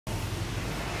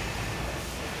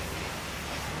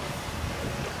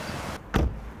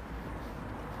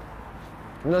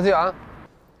Bună ziua!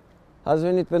 Ați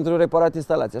venit pentru reparat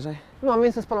instalații, așa? Nu, am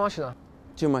venit să spăl mașina.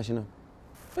 Ce mașină?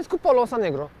 Vezi cu polo ăsta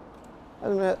negru.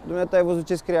 Dumneata ai văzut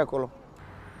ce scrie acolo?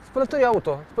 Spălătorie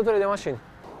auto, spălătorie de mașini.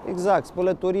 Exact,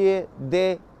 spălătorie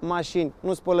de mașini,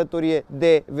 nu spălătorie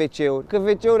de WC-uri. Că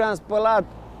WC-uri am spălat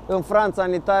în Franța,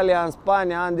 în Italia, în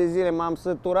Spania, ani de zile, m-am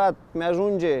săturat,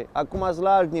 mi-ajunge, acum sunt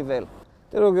la alt nivel.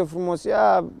 Te rog eu frumos,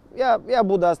 ia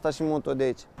buda asta și moto de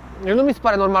aici. Eu nu mi se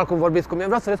pare normal cum vorbiți cu mine,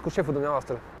 vreau să râd cu șeful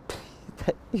dumneavoastră.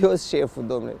 Eu sunt șeful,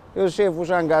 domnule, eu sunt șeful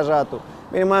și angajatul.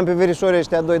 Bine, mai am pe verișorii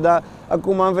ăștia doi, dar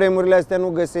acum în vremurile astea nu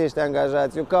găsești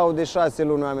angajați. Eu caut de 6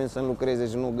 luni oameni să lucreze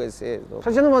și nu găsesc.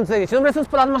 Și ce nu mă înțelegi? Ce nu vreți să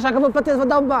spălați așa că vă plătesc, vă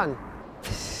dau bani?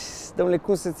 Domnule,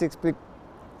 cum să-ți explic?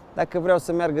 Dacă vreau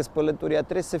să meargă spălătoria,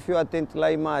 trebuie să fiu atent la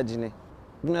imagine.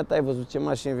 Dumneata ai văzut ce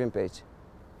mașini vin pe aici?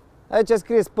 Aici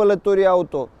scrie spălătorie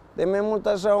auto. De mai mult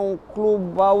așa un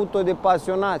club auto de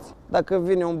pasionați. Dacă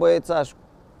vine un băiețaș,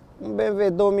 un BMW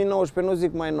 2019, nu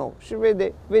zic mai nou, și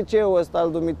vede WC-ul ăsta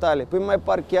al dumitale, păi mai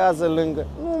parchează lângă.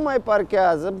 Nu mai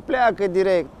parchează, pleacă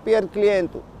direct, pierd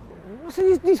clientul. Asta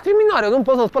e discriminare, nu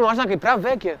pot să spăl mașina că e prea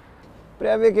veche.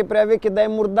 Prea veche, dar e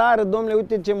murdară, domnule,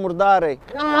 uite ce murdară e.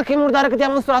 Nu numai că e murdară, că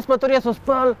te-am însurat la spălătorie să o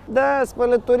spăl. Da,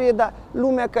 spălătorie, dar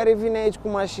lumea care vine aici cu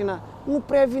mașina nu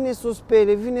prea vine să o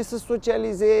spele, vine să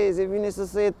socializeze, vine să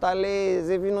se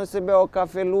etaleze, vine să bea o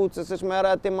cafeluță, să-și mai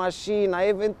arate mașina,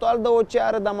 eventual dă o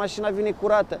ceară, dar mașina vine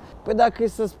curată. Păi dacă e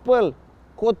să spăl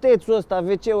cotețul ăsta,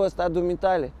 WC-ul ăsta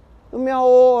dumitale, îmi ia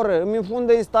o oră, îmi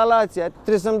infundă instalația,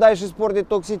 trebuie să-mi dai și spor de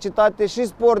toxicitate și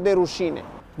spor de rușine.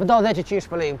 Vă dau 10-15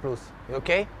 lei în plus, e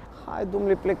ok? Hai,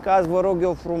 domnule, plecați, vă rog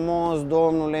eu frumos,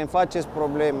 domnule, îmi faceți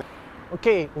probleme.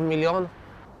 Ok, 1 milion?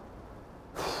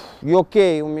 E ok,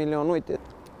 1 milion, uite,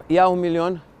 ia 1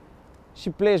 milion și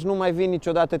pleci, nu mai vin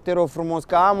niciodată, te rog frumos,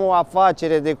 că am o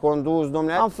afacere de condus,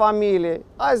 domnule, am familie,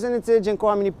 hai să ne înțelegem cu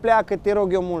oamenii, pleacă, te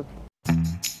rog eu mult.